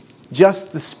end,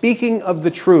 just the speaking of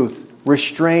the truth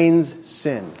restrains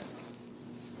sin.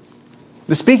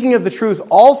 The speaking of the truth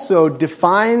also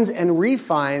defines and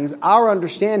refines our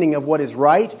understanding of what is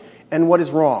right and what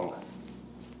is wrong.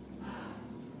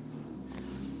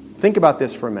 Think about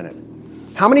this for a minute.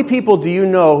 How many people do you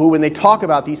know who, when they talk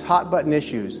about these hot button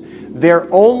issues, they're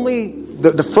only,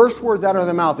 the first words out of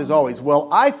their mouth is always, well,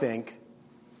 I think.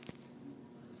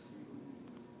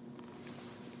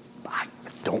 I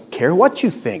don't care what you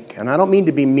think. And I don't mean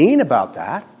to be mean about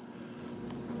that.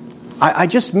 I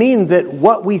just mean that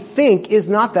what we think is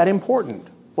not that important.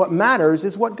 What matters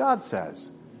is what God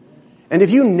says. And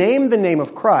if you name the name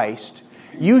of Christ,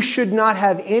 you should not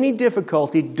have any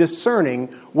difficulty discerning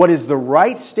what is the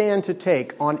right stand to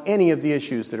take on any of the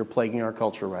issues that are plaguing our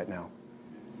culture right now.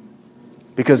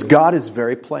 Because God is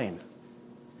very plain.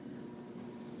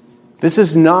 This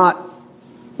is not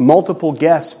multiple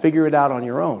guess, figure it out on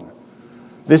your own.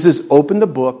 This is open the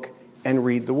book and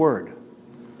read the Word.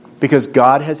 Because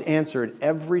God has answered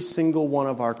every single one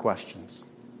of our questions.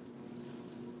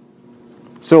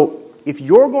 So, if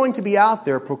you're going to be out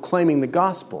there proclaiming the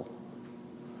gospel,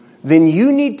 then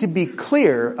you need to be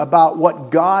clear about what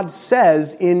God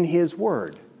says in His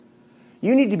Word.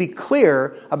 You need to be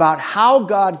clear about how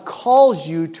God calls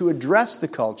you to address the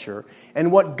culture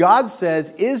and what God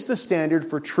says is the standard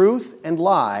for truth and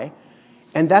lie,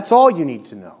 and that's all you need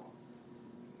to know.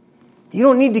 You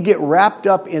don't need to get wrapped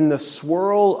up in the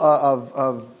swirl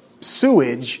of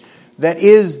sewage that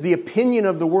is the opinion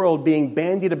of the world being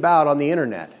bandied about on the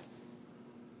internet.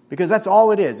 Because that's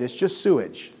all it is. It's just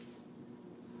sewage.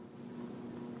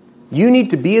 You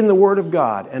need to be in the Word of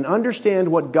God and understand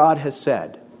what God has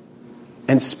said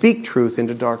and speak truth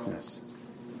into darkness.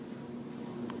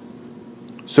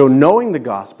 So knowing the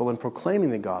gospel and proclaiming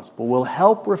the gospel will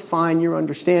help refine your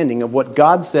understanding of what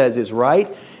God says is right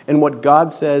and what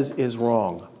God says is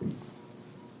wrong.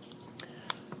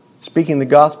 Speaking the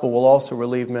gospel will also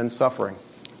relieve men's suffering.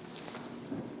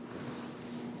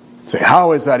 Say,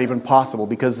 how is that even possible?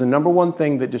 Because the number one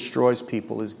thing that destroys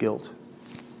people is guilt.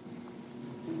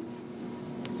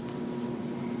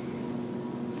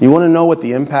 You want to know what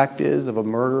the impact is of a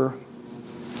murder?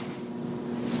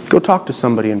 Go talk to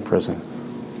somebody in prison.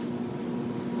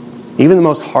 Even the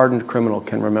most hardened criminal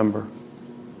can remember.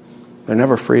 They're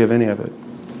never free of any of it.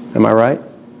 Am I right?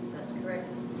 That's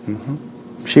correct.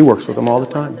 Mm-hmm. She works with them all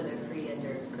the time.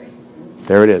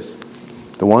 There it is.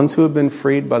 The ones who have been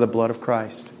freed by the blood of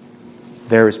Christ.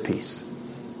 There is peace.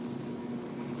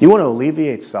 You want to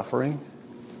alleviate suffering?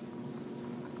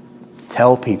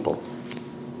 Tell people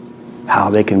how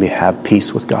they can have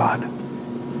peace with God.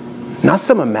 Not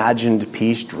some imagined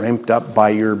peace dreamt up by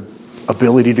your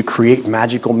ability to create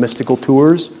magical, mystical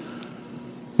tours,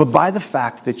 but by the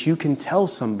fact that you can tell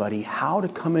somebody how to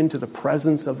come into the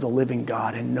presence of the living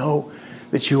God and know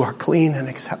that you are clean and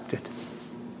accepted.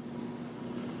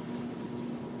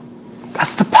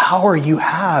 That's the power you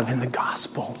have in the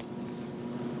gospel.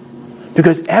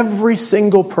 Because every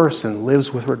single person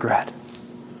lives with regret.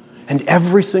 And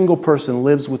every single person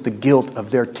lives with the guilt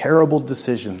of their terrible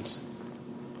decisions.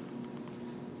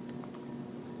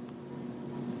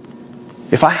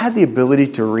 If I had the ability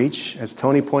to reach, as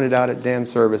Tony pointed out at Dan's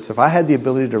service, if I had the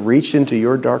ability to reach into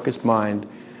your darkest mind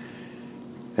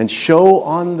and show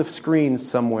on the screen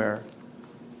somewhere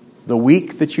the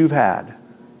week that you've had,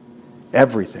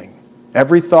 everything,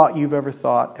 every thought you've ever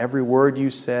thought, every word you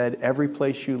said, every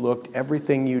place you looked,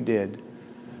 everything you did,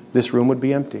 this room would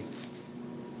be empty.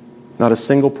 Not a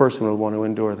single person would want to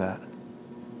endure that.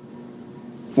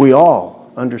 We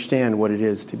all understand what it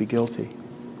is to be guilty.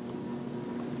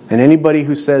 And anybody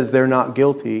who says they're not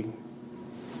guilty,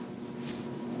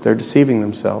 they're deceiving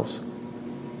themselves.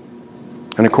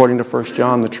 And according to 1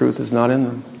 John, the truth is not in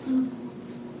them.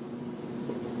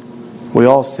 We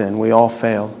all sin. We all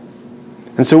fail.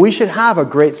 And so we should have a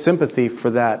great sympathy for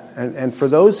that. And for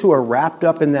those who are wrapped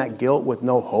up in that guilt with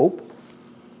no hope,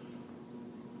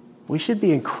 we should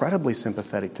be incredibly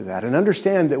sympathetic to that and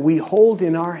understand that we hold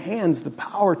in our hands the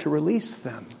power to release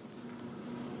them.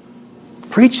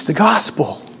 Preach the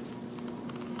gospel.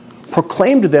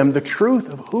 Proclaim to them the truth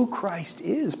of who Christ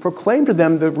is. Proclaim to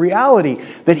them the reality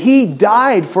that He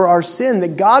died for our sin,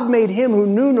 that God made Him who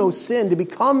knew no sin to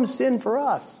become sin for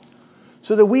us,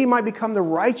 so that we might become the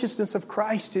righteousness of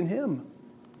Christ in Him.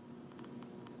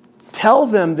 Tell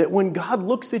them that when God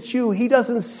looks at you, He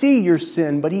doesn't see your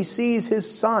sin, but He sees His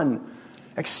Son.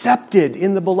 Accepted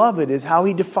in the beloved is how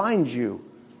He defines you.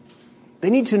 They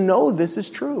need to know this is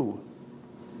true.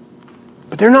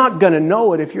 But they're not going to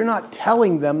know it if you're not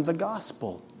telling them the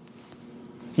gospel.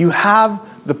 You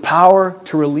have the power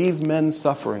to relieve men's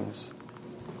sufferings.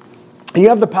 And you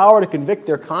have the power to convict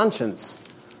their conscience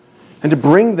and to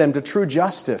bring them to true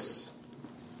justice.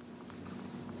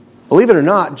 Believe it or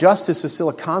not, justice is still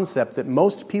a concept that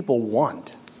most people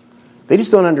want. They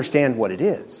just don't understand what it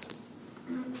is.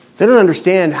 They don't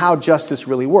understand how justice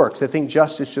really works. They think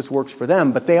justice just works for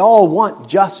them, but they all want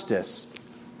justice.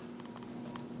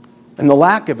 And the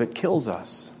lack of it kills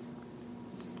us.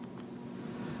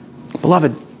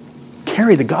 Beloved,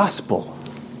 carry the gospel.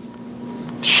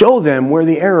 Show them where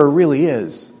the error really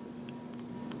is.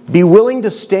 Be willing to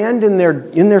stand in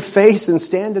their face and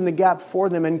stand in the gap for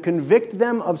them and convict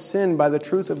them of sin by the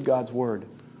truth of God's word.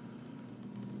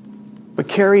 But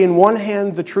carry in one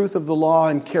hand the truth of the law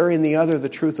and carry in the other the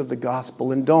truth of the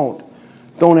gospel. And don't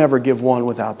ever give one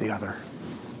without the other.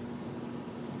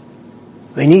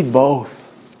 They need both.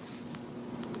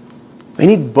 They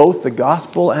need both the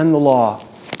gospel and the law.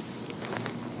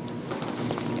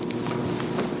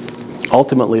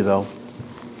 Ultimately, though,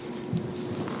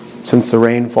 since the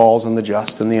rain falls on the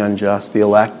just and the unjust, the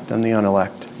elect and the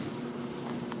unelect,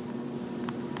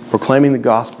 proclaiming the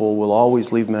gospel will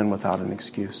always leave men without an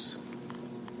excuse.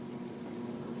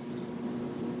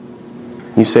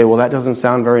 You say, well, that doesn't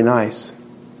sound very nice.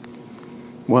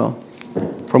 Well,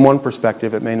 from one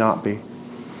perspective, it may not be.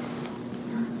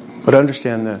 But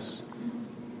understand this.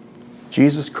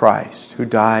 Jesus Christ, who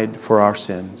died for our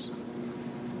sins,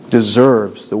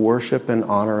 deserves the worship and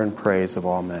honor and praise of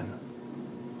all men.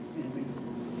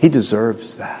 He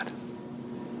deserves that.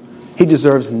 He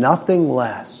deserves nothing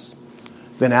less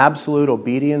than absolute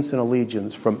obedience and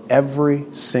allegiance from every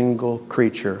single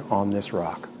creature on this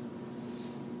rock.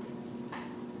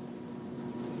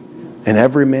 And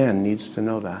every man needs to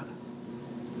know that.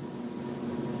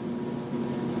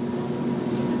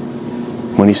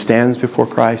 When he stands before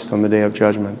Christ on the day of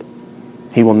judgment,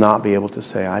 he will not be able to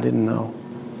say, I didn't know.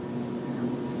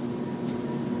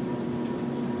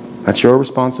 That's your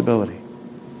responsibility,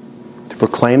 to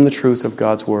proclaim the truth of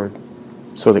God's word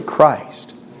so that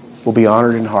Christ will be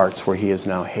honored in hearts where He is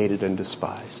now hated and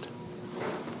despised.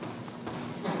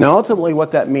 Now, ultimately,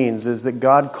 what that means is that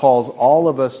God calls all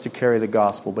of us to carry the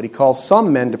gospel, but He calls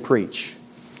some men to preach,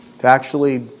 to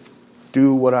actually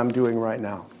do what I'm doing right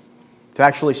now, to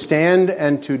actually stand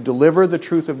and to deliver the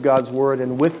truth of God's word,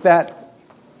 and with that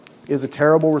is a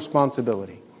terrible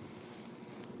responsibility.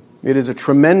 It is a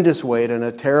tremendous weight and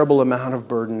a terrible amount of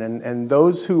burden, and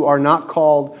those who are not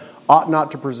called ought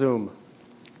not to presume.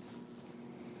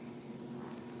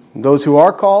 Those who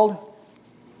are called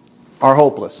are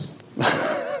hopeless.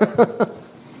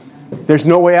 There's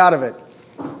no way out of it.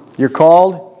 You're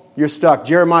called, you're stuck.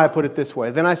 Jeremiah put it this way.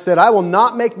 Then I said, I will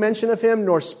not make mention of him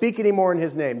nor speak any more in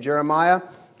his name. Jeremiah,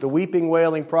 the weeping,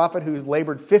 wailing prophet who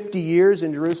labored 50 years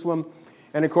in Jerusalem.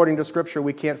 And according to Scripture,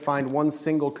 we can't find one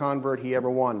single convert he ever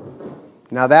won.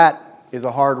 Now that is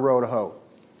a hard row to hoe.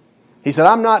 He said,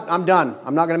 I'm done.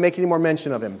 I'm not going to make any more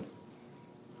mention of him.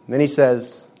 And then he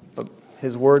says, but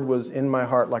his word was in my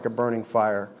heart like a burning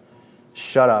fire,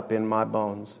 shut up in my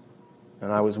bones.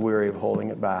 And I was weary of holding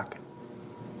it back,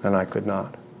 and I could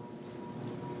not.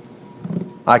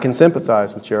 I can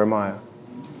sympathize with Jeremiah.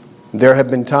 There have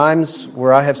been times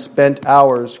where I have spent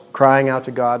hours crying out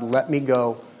to God, let me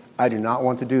go. I do not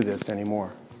want to do this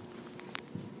anymore.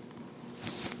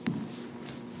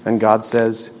 And God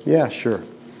says, yeah, sure.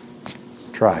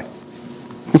 Try.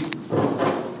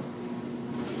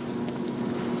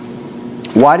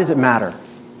 Why does it matter?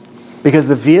 Because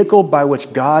the vehicle by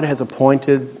which God has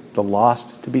appointed the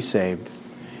lost to be saved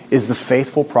is the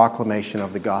faithful proclamation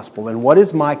of the gospel. And what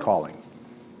is my calling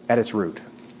at its root?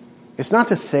 It's not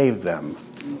to save them.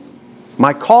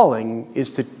 My calling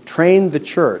is to train the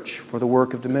church for the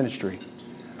work of the ministry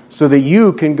so that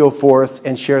you can go forth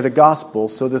and share the gospel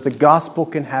so that the gospel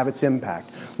can have its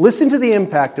impact. Listen to the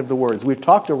impact of the words. We've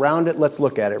talked around it. Let's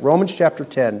look at it. Romans chapter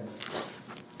 10.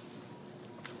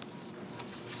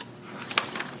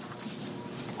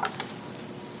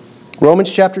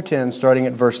 Romans chapter 10, starting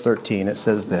at verse 13, it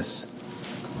says this: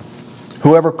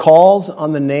 "Whoever calls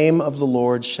on the name of the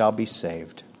Lord shall be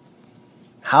saved.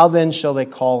 How then shall they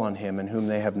call on him in whom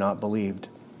they have not believed?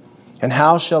 And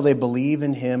how shall they believe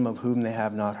in him of whom they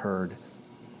have not heard?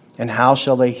 And how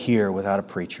shall they hear without a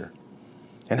preacher?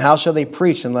 And how shall they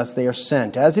preach unless they are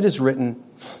sent? As it is written,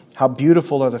 how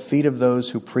beautiful are the feet of those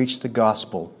who preach the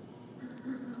gospel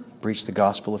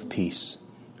of peace,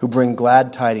 who bring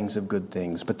glad tidings of good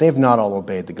things. But they have not all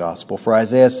obeyed the gospel. For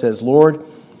Isaiah says, Lord,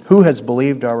 who has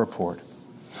believed our report?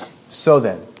 So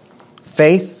then,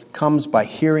 faith comes by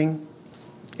hearing,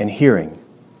 and hearing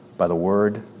by the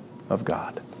word of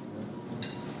God."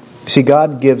 You see,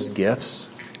 God gives gifts.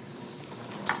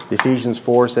 Ephesians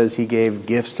 4 says he gave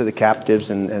gifts to the captives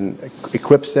and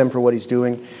equips them for what he's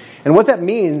doing. And what that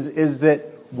means is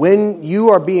that when you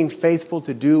are being faithful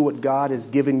to do what God has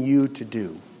given you to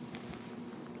do,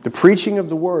 the preaching of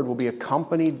the word will be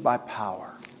accompanied by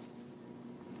power.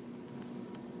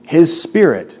 His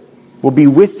Spirit will be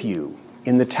with you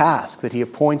in the task that he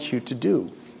appoints you to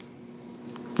do.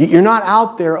 You're not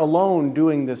out there alone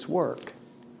doing this work.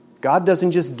 God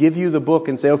doesn't just give you the book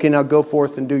and say, okay, now go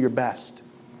forth and do your best.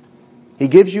 He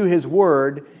gives you his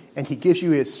word and he gives you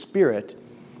his Spirit,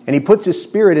 and he puts his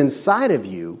Spirit inside of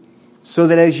you so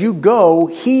that as you go,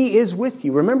 he is with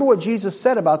you. Remember what Jesus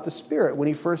said about the Spirit when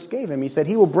he first gave him. He said,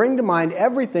 he will bring to mind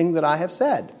everything that I have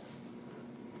said.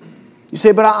 You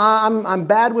say, but I'm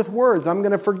bad with words. I'm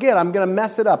going to forget. I'm going to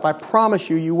mess it up. I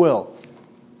promise you, you will.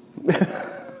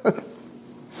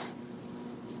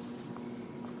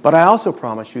 But I also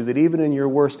promise you that even in your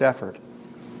worst effort,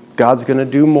 God's going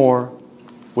to do more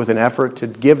with an effort to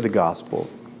give the gospel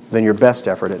than your best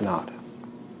effort at not.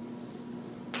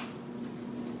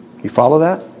 You follow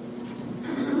that?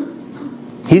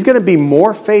 He's going to be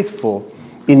more faithful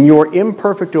in your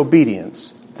imperfect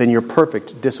obedience than your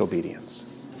perfect disobedience.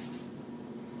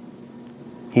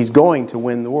 He's going to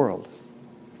win the world.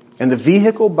 And the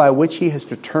vehicle by which he has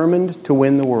determined to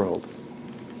win the world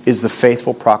is the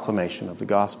faithful proclamation of the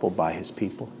gospel by his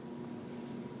people.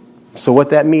 So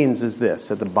what that means is this,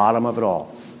 at the bottom of it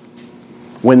all: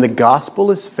 when the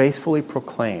gospel is faithfully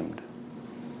proclaimed,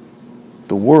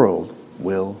 the world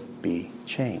will be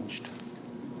changed.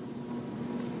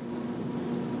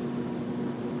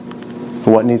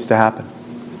 But what needs to happen?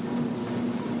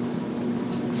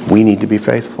 We need to be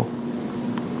faithful.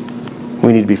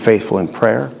 We need to be faithful in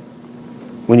prayer.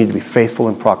 We need to be faithful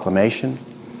in proclamation.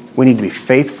 We need to be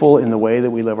faithful in the way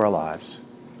that we live our lives.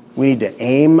 We need to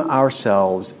aim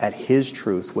ourselves at his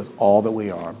truth with all that we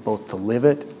are, both to live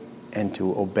it and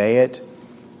to obey it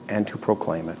and to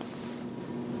proclaim it.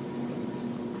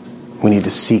 We need to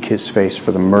seek his face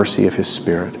for the mercy of his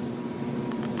Spirit.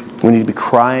 We need to be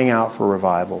crying out for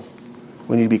revival.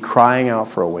 We need to be crying out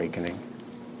for awakening.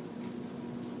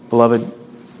 Beloved,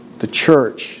 the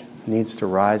church needs to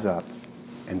rise up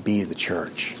and be the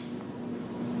church.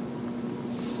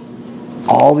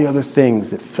 All the other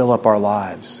things that fill up our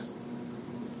lives,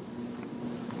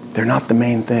 they're not the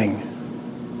main thing.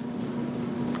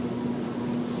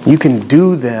 You can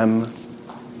do them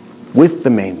with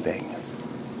the main thing.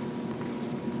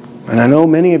 And I know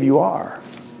many of you are.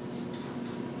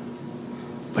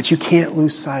 But you can't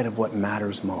lose sight of what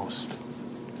matters most.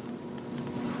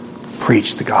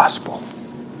 Preach the gospel.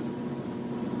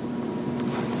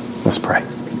 Let's pray.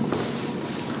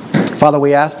 Father,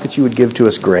 we ask that you would give to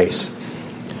us grace.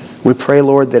 We pray,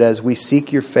 Lord, that as we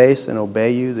seek your face and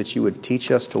obey you, that you would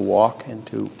teach us to walk and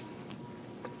to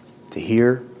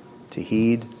hear, to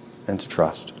heed, and to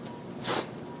trust.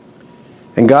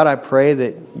 And God, I pray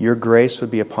that your grace would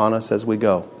be upon us as we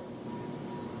go.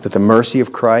 That the mercy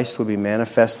of Christ would be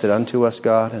manifested unto us,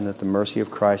 God, and that the mercy of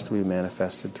Christ would be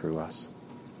manifested through us.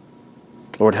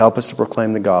 Lord, help us to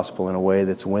proclaim the gospel in a way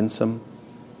that's winsome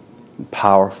and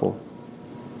powerful,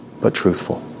 but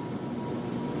truthful.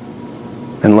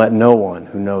 And let no one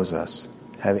who knows us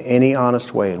have any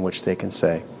honest way in which they can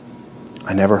say,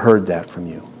 I never heard that from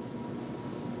you.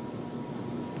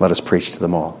 Let us preach to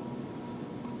them all.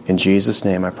 In Jesus'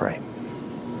 name I pray.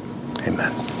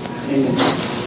 Amen. Amen.